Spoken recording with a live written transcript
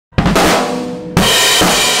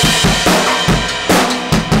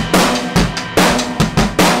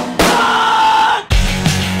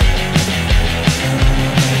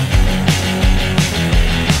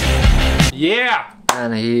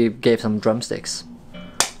and he gave some drumsticks.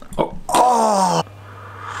 Oh. Oh!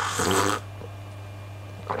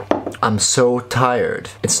 I'm so tired.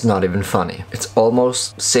 It's not even funny. It's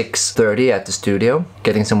almost 6:30 at the studio,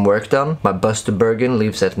 getting some work done. My bus to Bergen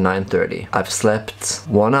leaves at 9:30. I've slept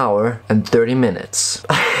 1 hour and 30 minutes.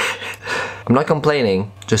 I'm not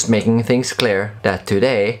complaining, just making things clear that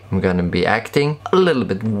today I'm gonna be acting a little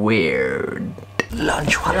bit weird.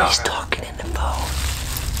 Lunch while he's talking in the phone.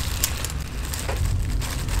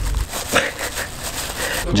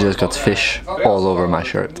 Just got fish all over my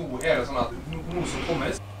shirt.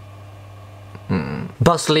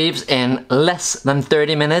 Bus leaves in less than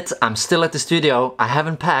 30 minutes. I'm still at the studio, I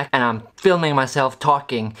haven't packed, and I'm filming myself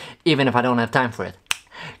talking even if I don't have time for it.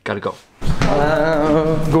 Gotta go.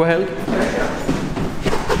 Go ahead.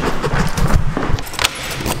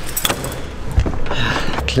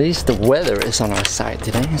 At least the weather is on our side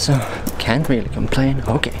today, so can't really complain.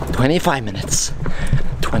 Okay, 25 minutes.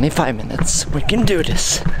 25 minutes. We can do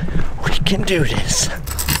this. We can do this.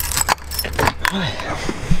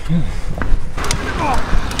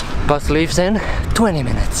 Bus leaves in 20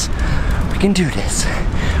 minutes. We can do this.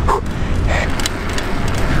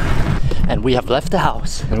 And we have left the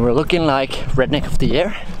house and we're looking like redneck of the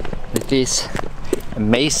year with these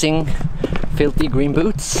amazing filthy green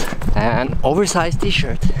boots and oversized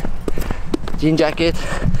t-shirt, jean jacket,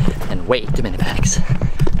 and way too many bags.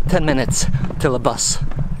 10 minutes till the bus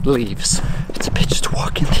leaves. It's a bitch to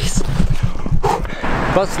walk in these.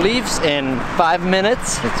 Bus leaves in 5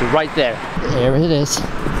 minutes. It's right there. There it is.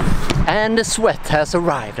 And the sweat has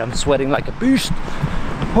arrived. I'm sweating like a beast.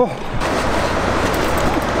 Oh.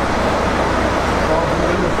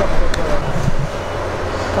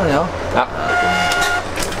 Ja.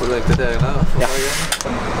 Hvor lenge til dere nå? Ja.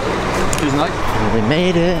 Tusen takk. We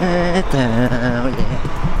made it. Oh yeah.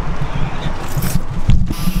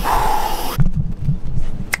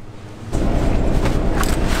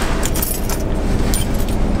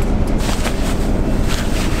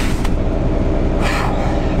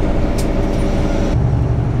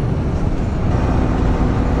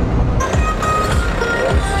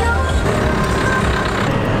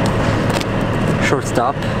 Short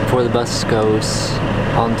stop before the bus goes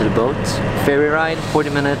onto the boat. Ferry ride, 40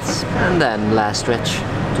 minutes, and then last stretch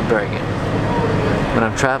to Bergen. When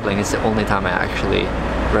I'm traveling, it's the only time I actually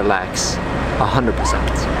relax 100%.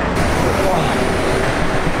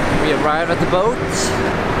 We arrived at the boat,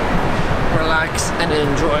 relax and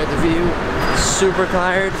enjoy the view. Super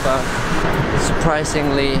tired, but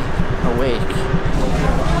surprisingly awake.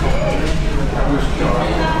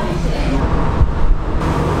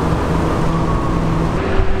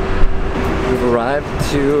 We've arrived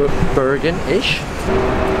to Bergen-ish.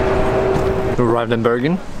 We arrived in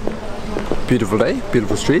Bergen. Beautiful day,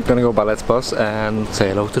 beautiful street. Gonna go by Let's Bus and say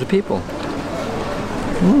hello to the people.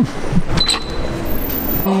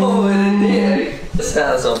 Åh, är det dig?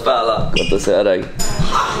 Sen som spelar. Gott att se dig.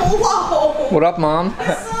 What up, Mom?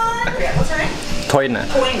 What's her name? Toine.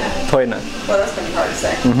 Toine. Well, that's gonna be hard to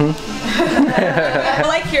say. I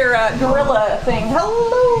like your gorilla thing.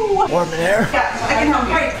 Hello! Warm in there. Yeah, I can help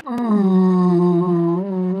you.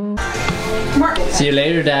 Mark. See you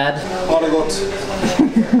later, Dad. Ha det gott.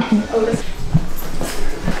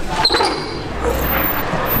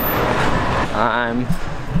 I'm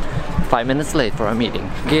 5 minutes late for our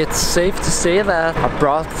meeting. It's safe to say that I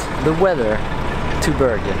brought the weather to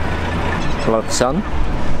Bergen. A lot of sun.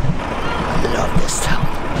 I love this town.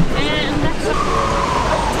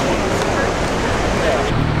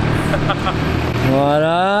 What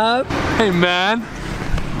up? Hey man,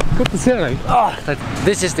 good to see you. Oh,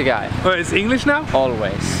 this is the guy. Oh, it's English now?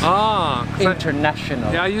 Always. Ah,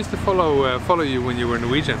 International. yeah, I used to follow you when you were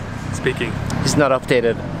Norwegian speaking. He's not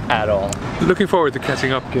updated at all. Looking forward to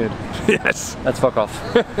catching up. Good. Yes. Let's fuck off.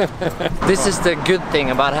 This is the good thing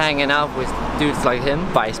about hanging out with dudes like him.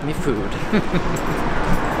 Buys me food.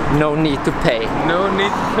 No need to pay. No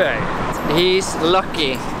need to pay. He's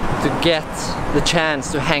lucky to get the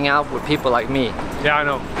chance to hang out with people like me. Yeah, I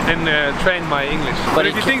know. And train my English. But But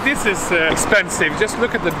if you think this is expensive, just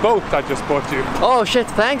look at the boat I just bought you. Oh shit,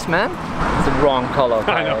 thanks man. It's the wrong color.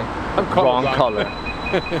 I know. I'm Wrong colorblind.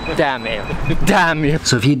 color. Damn you. Damn you.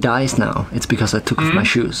 So if he dies now, it's because I took off my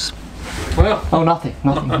shoes. Well, Oh, nothing.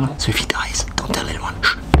 So if he dies, don't tell anyone.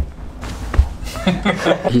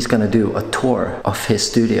 He's gonna do a tour of his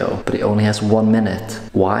studio, but he only has 1 minute.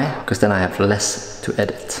 Why? Because then I have less to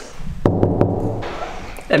edit.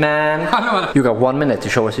 Hey man, you got 1 minute to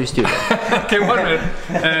show us your studio. okay, 1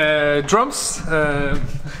 minute. Drums,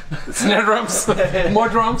 snare drums, more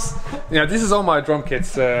drums. Yeah, this is all my drum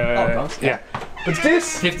kits. Drums? Yeah. But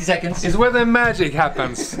this 50 seconds. is where the magic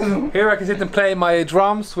happens. Here I can sit and play my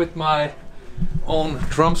drums with my own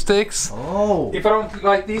drumsticks. Oh. If I don't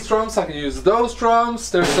like these drums, I can use those drums.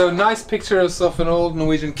 There's so nice pictures of an old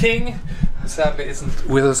Norwegian king. Sadly isn't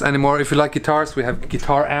with us anymore. If you like guitars, we have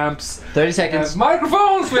guitar amps. 30 seconds.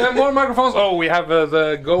 Microphones! We have more microphones. Oh, we have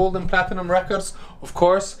the gold and platinum records, of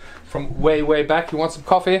course, from way back. You want some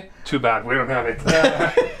coffee? Too bad, we don't have it.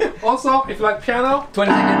 Also, if you like piano,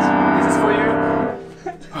 20 seconds. this is for you.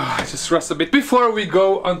 Just rest a bit before we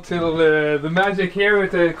go until the magic here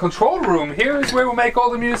with the control room. Here is where we make all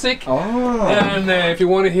the music. Oh. And if you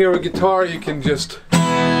want to hear a guitar, you can just...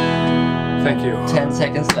 Thank you. 10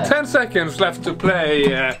 seconds left. 10 seconds left to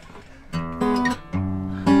play.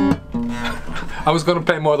 I was gonna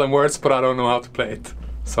play more than words, but I don't know how to play it.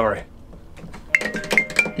 Sorry.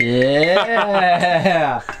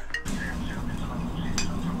 Yeah.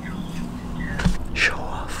 Show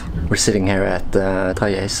off. We're sitting here at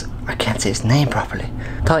Tarjei's, I can't say his name properly,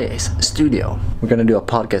 Tarjei's studio. We're gonna do a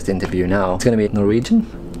podcast interview now. It's gonna be Norwegian.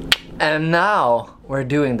 And now we're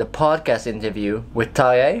doing the podcast interview with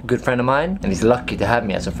Tarjei, a good friend of mine, and he's lucky to have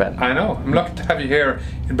me as a friend. I know. I'm lucky to have you here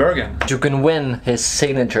in Bergen. You can win his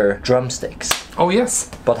signature drumsticks. Oh yes.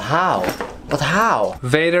 But how? But how?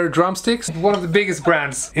 Vader drumsticks, one of the biggest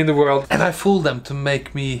brands in the world, and I fooled them to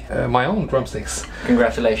make me my own drumsticks.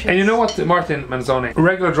 Congratulations. And you know what, Martin Mentzoni?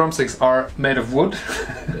 Regular drumsticks are made of wood.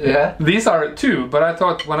 Yeah. These are too, but I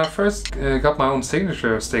thought when I first got my own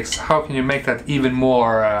signature sticks, how can you make that even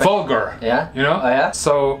more vulgar? Yeah. You know? Oh yeah?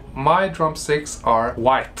 So my drumsticks are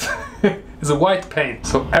white. It's a white paint.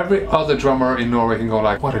 So every other drummer in Norway can go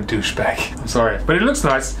like, what a douchebag. I'm sorry, but it looks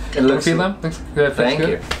nice. It looks. Feel them? Thank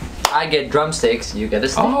you. I get drumsticks, you get a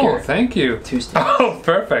sticker. Oh, thank you. 2 stickers. Oh,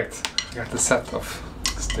 perfect. I got the set of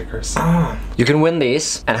stickers. You can win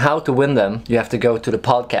these, and how to win them, you have to go to the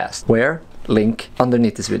podcast. Where? Link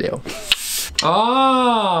underneath this video.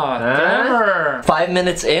 Ah, clever. 5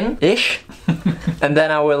 minutes in-ish, and then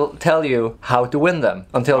I will tell you how to win them.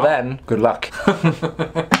 Until then, good luck.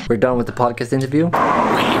 We're done with the podcast interview.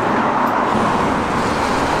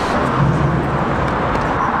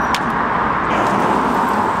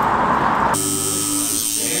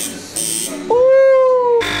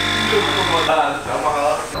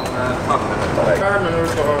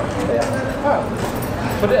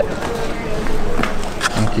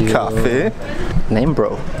 Thank you. Kaffi. Name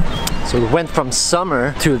bro. So we went from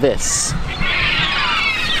summer to this.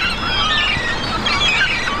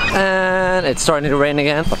 And it's starting to rain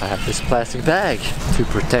again, but I have this plastic bag to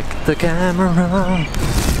protect the camera.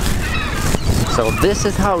 So this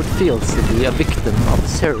is how it feels to be a victim of a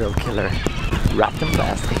serial killer wrapped in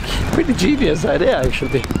plastic. Pretty genius idea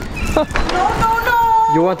actually. No.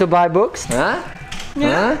 You want to buy books? Huh?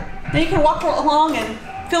 Yeah. Huh? Then you can walk along and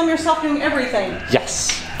film yourself doing everything.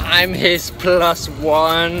 Yes. I'm his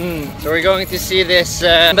 +1. So we're going to see this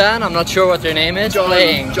band, I'm not sure what their name is,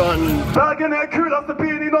 playing. Bergen är kulaste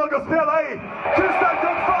byn i Norge att spela i. Tusen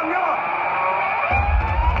tack fånga!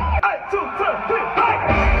 1, 2, 3, 4, hej!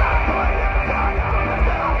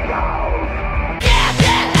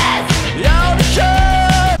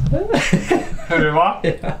 Hur det var?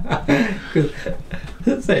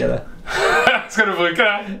 Säg det. Ska du bruka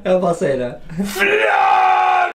det? Jag bara säger det. Fria!